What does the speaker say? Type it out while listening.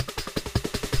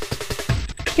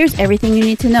Here's everything you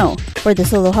need to know for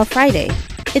this Aloha Friday.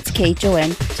 It's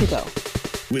KHON to go.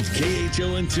 With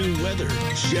KHON2 weather,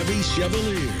 Chevy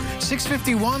Chevalier.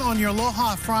 6:51 on your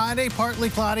Aloha Friday. Partly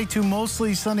cloudy to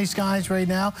mostly sunny skies right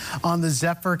now on the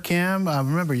Zephyr Cam.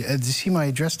 Remember, did you see my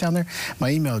address down there?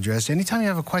 My email address. Anytime you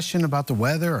have a question about the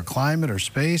weather or climate or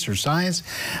space or science,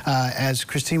 as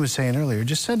Christine was saying earlier,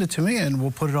 just send it to me and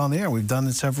we'll put it on the air. We've done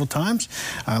it several times.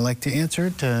 I like to answer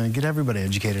it to get everybody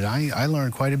educated. I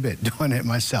learned quite a bit doing it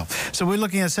myself. So we're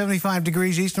looking at 75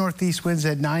 degrees, east-northeast winds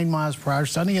at 9 miles per hour,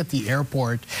 sunny at the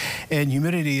airport, and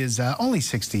humidity is only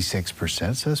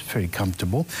 66%, so that's pretty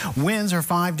comfortable. Winds are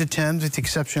 5 to 10, with the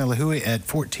exception of Lihue at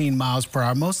 14 miles per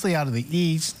hour, mostly out of the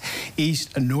east,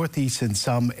 and northeast in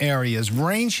some areas.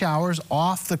 Rain showers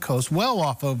off the coast, well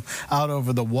off of out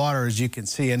over the water, as you can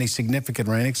see. Any significant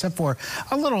rain, except for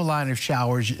a little line of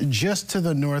showers just to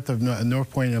the north of North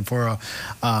Point and for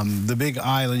the Big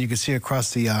Island. You can see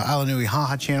across the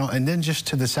Alanui-Haha Channel, and then just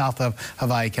to the south of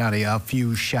Hawaii County, a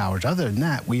few showers. Other than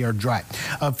that, we are dry.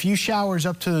 A few showers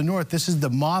up to the north. This is the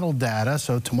model data,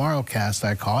 so tomorrow cast,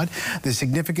 I call it. The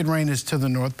significant rain is to the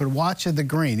north, but watch the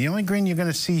green. The only green you're going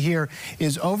to see here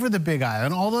is over the Big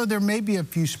Island, although there may be a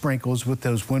few sprinkles with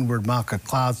those windward Maka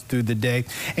clouds through the day.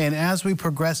 And as we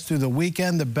progress through the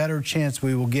weekend, the better chance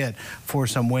we will get for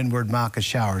some windward Maka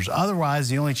showers. Otherwise,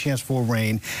 the only chance for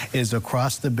rain is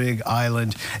across the Big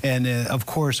Island. And of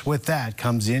course, with that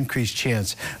comes the increased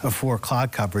chance for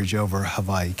cloud coverage over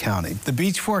Hawaii County. The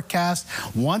beach forecast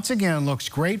once again looks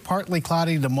great, partly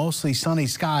cloudy to mostly sunny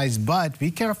skies, but be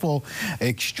careful.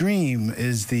 Extreme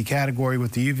is the category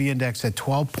with the UV index at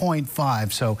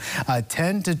 12.5, so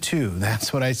 10 to 2.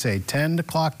 That's what I say, 10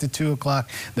 o'clock to 2 o'clock,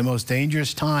 the most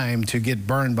dangerous time to get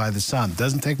burned by the sun.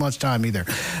 Doesn't take much time either.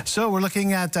 So we're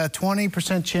looking at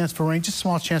 20% chance for rain, just a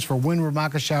small chance for windward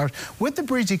Maka showers. With the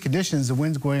breezy conditions, the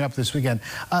winds going up this weekend,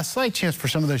 a slight chance for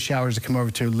some of those showers to come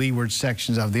over to leeward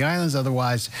sections of the islands.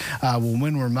 Otherwise, will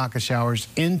windward Maka showers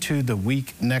into the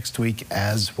next week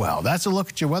as well. That's a look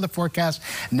at your weather forecast.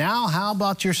 Now, how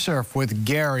about your surf with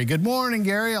Gary? Good morning,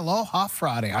 Gary. Aloha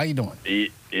Friday. How you doing?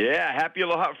 Yeah, happy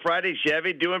Aloha Friday,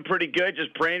 Chevy. Doing pretty good,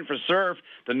 just praying for surf.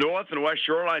 The north and west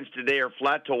shorelines today are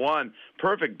flat to 1.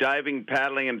 Perfect diving,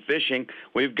 paddling, and fishing.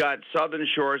 We've got southern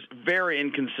shores, very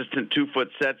inconsistent 2-foot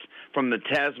sets from the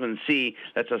Tasman Sea.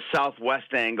 That's a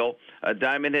southwest angle.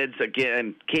 Diamond Heads,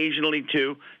 again, occasionally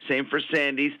 2. Same for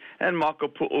Sandies. And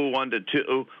Makapu'u 1 to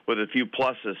 2 with a few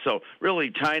pluses. So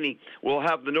really tiny. We'll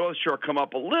have the North Shore come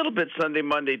up a little bit Sunday,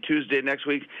 Monday, Tuesday next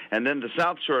week. And then the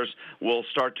South Shores will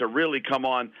start to really come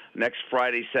on next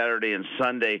Friday, Saturday, and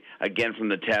Sunday, again from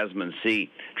the Tasman Sea.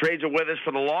 Trades are with us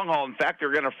for the long haul. In fact,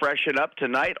 they're going to freshen up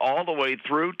tonight all the way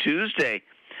through Tuesday.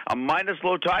 A minus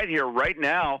low tide here right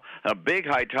now, a big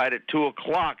high tide at 2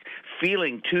 o'clock.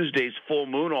 Feeling Tuesday's full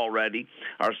moon already.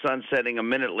 Our sun setting a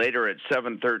minute later at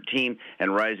 7:13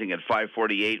 and rising at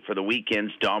 5:48 for the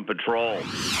weekend's Dawn Patrol.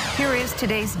 Here is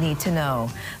today's Need to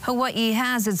Know. Hawaii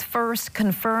has its first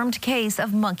confirmed case of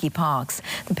monkeypox.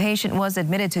 The patient was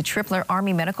admitted to Tripler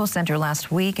Army Medical Center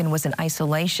last week and was in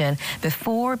isolation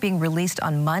before being released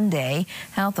on Monday.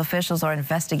 Health officials are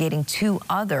investigating 2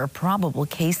 other probable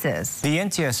cases. The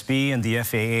NTSB and the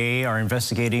FAA are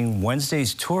investigating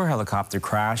Wednesday's tour helicopter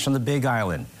crash on the Big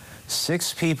Island.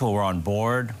 6 people were on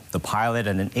board. The pilot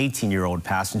and an 18-year-old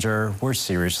passenger were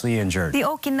seriously injured. The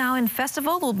Okinawan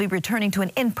Festival will be returning to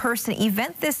an in-person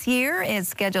event this year. It's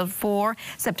scheduled for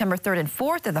September 3rd and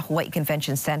 4th at the Hawaii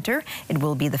Convention Center. It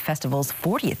will be the festival's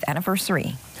 40th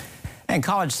anniversary. And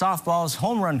college softball's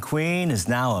home run queen is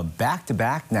now a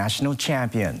back-to-back national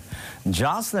champion.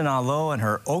 Jocelyn Alo and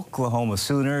her Oklahoma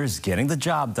Sooners getting the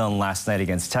job done last night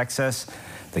against Texas.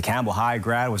 The Campbell High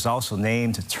grad was also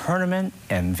named tournament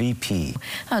MVP.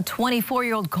 A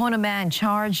 24-year-old Kona man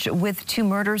charged with 2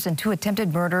 murders and 2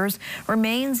 attempted murders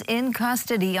remains in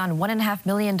custody on $1.5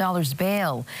 million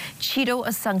bail. Cheeto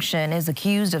Asuncion is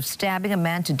accused of stabbing a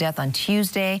man to death on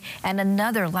Tuesday and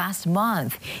another last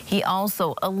month. He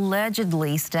also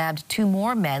allegedly stabbed 2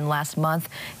 more men last month,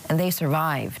 and they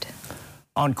survived.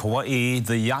 On Kauai,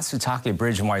 the Yasutake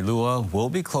Bridge in Wailua will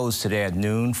be closed today at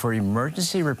noon for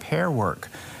emergency repair work.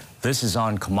 This is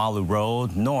on Kamalu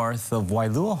Road, north of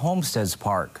Wailua Homesteads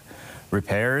Park.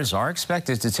 Repairs are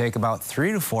expected to take about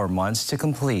 3 to 4 months to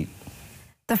complete.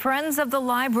 The Friends of the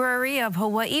Library of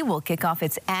Hawaii will kick off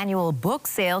its annual book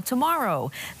sale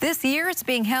tomorrow. This year, it's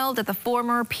being held at the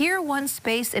former Pier 1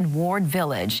 space in Ward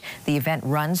Village. The event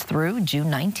runs through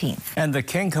June 19th. And the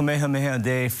King Kamehameha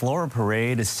Day Floral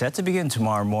Parade is set to begin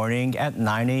tomorrow morning at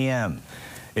 9 a.m.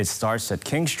 It starts at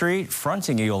King Street,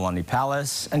 fronting Iolani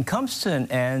Palace, and comes to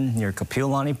an end near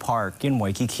Kapiolani Park in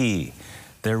Waikiki.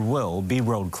 There will be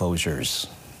road closures.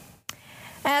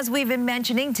 As we've been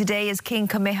mentioning, today is King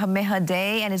Kamehameha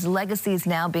Day, and his legacy is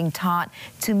now being taught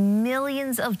to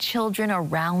millions of children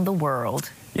around the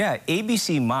world. Yeah,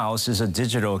 ABC Mouse is a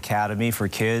digital academy for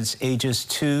kids ages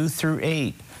 2 through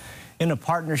 8. In a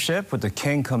partnership with the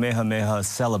King Kamehameha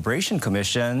Celebration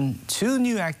Commission, 2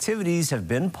 new activities have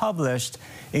been published,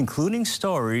 including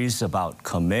stories about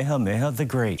Kamehameha the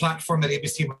Great. The platform that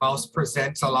ABC Mouse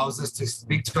presents allows us to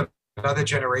speak to another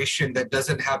generation that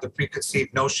doesn't have the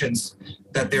preconceived notions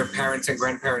that their parents and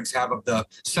grandparents have of the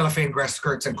cellophane dress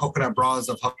skirts and coconut bras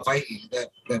of Hawaii,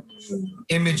 that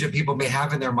image that people may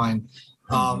have in their mind.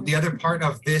 The other part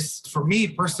of this, for me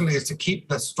personally, is to keep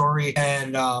the story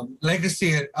and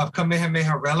legacy of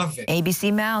Kamehameha relevant.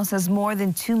 ABC Mouse has more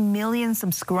than 2 million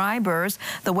subscribers.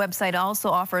 The website also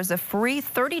offers a free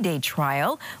 30-day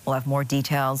trial. We'll have more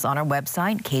details on our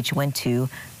website, KHON2.com.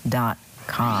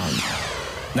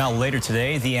 Now, later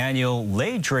today, the annual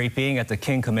lei draping at the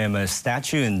King Kamehameha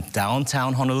statue in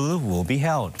downtown Honolulu will be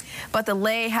held. But the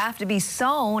lei have to be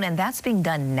sewn, and that's being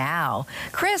done now.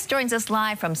 Chris joins us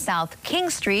live from South King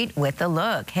Street with the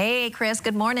look. Hey, Chris,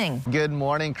 good morning. Good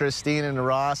morning, Christine and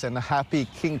Ross, and happy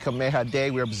King Kamehameha Day.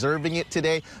 We're observing it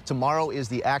today. Tomorrow is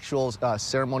the actual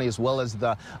ceremony as well as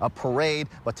the parade.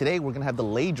 But today we're going to have the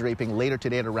lei draping later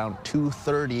today at around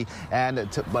 2:30.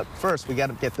 But first, we got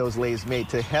to get those leis made.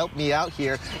 To help me out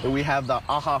here, we have the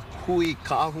Aha Hui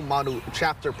Ka'ahumanu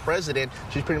chapter president.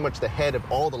 She's pretty much the head of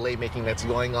all the lei making that's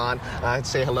going on. I'd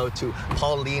say hello to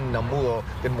Pauline Namuo.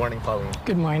 Good morning, Pauline.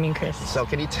 Good morning, Chris. So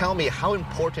can you tell me how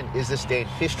important is this day in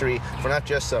history for not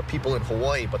just people in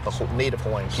Hawaii, but the native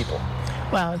Hawaiian people?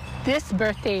 Well, this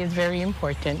birthday is very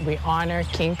important. We honor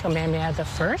King Kamehameha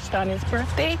I on his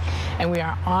birthday, and we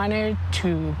are honored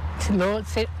to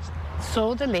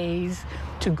sew the leis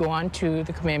to go on to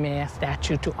the Kamehameha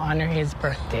statue to honor his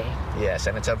birthday. Yes,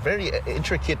 and it's a very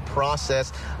intricate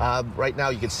process. Right now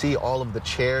you can see all of the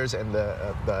chairs and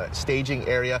the staging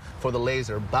area for the leis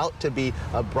are about to be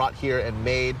brought here and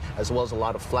made, as well as a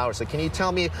lot of flowers. So can you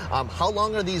tell me how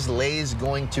long are these leis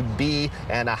going to be,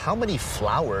 and how many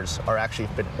flowers are actually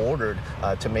been ordered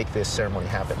to make this ceremony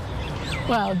happen?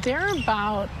 Well, they're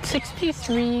about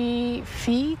 63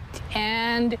 feet,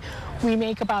 and we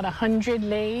make about 100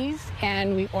 leis,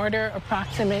 and we order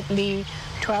approximately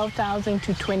 12,000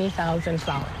 to 20,000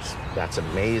 flowers. That's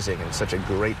amazing and such a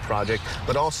great project.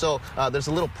 But also, there's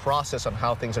a little process on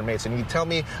how things are made. So can you tell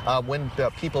me when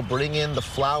people bring in the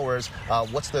flowers,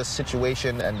 what's the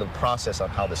situation and the process on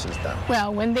how this is done?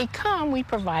 Well, when they come, we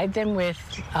provide them with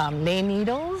lei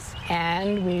needles,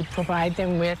 and we provide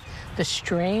them with the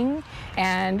string,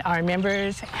 and our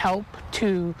members help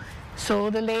to sew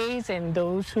the leis, and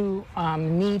those who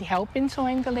need help in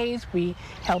sewing the leis, we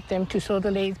help them to sew the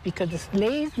leis, because the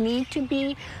leis need to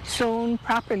be sewn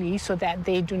properly so that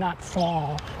they do not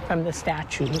fall from the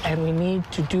statue, and we need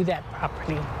to do that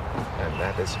properly. And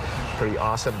that is pretty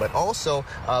awesome. But also,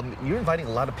 you're inviting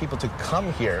a lot of people to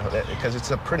come here because it's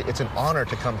an honor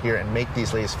to come here and make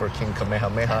these leis for King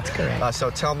Kamehameha. That's correct. So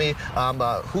tell me,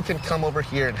 who can come over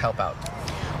here and help out?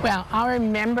 Well, our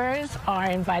members are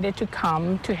invited to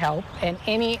come to help, and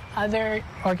any other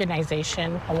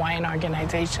organization, Hawaiian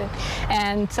organization.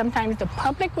 And sometimes the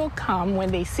public will come when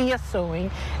they see us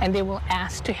sewing, and they will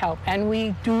ask to help. And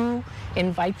we do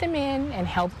invite them in and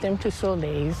help them to sew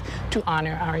leis to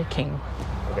honor our king.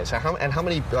 Okay, so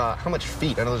how much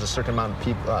feet? I know there's a certain amount of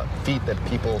feet that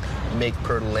people make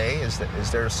per lei. Is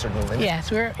there a certain limit?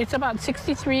 Yes, it's about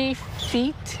 63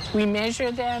 feet. We measure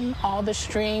them, all the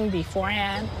string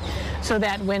beforehand, so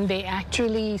that when they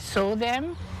actually sew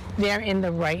them, they're in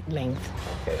the right length.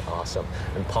 Okay, awesome.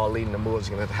 And Pauline Namuo is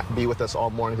going to be with us all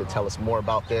morning to tell us more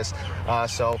about this.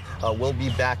 So we'll be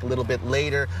back a little bit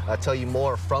later, tell you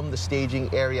more from the staging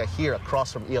area here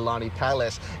across from Iolani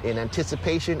Palace in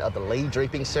anticipation of the lei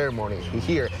draping ceremony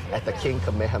here at the King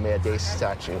Kamehameha Day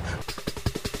statue.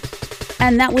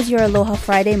 And that was your Aloha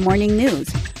Friday morning news.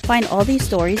 Find all these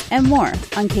stories and more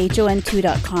on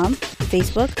KHON2.com,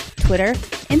 Facebook, Twitter,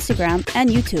 Instagram, and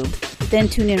YouTube. Then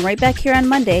tune in right back here on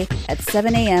Monday at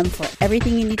 7 a.m. for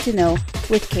everything you need to know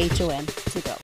with KHON to go.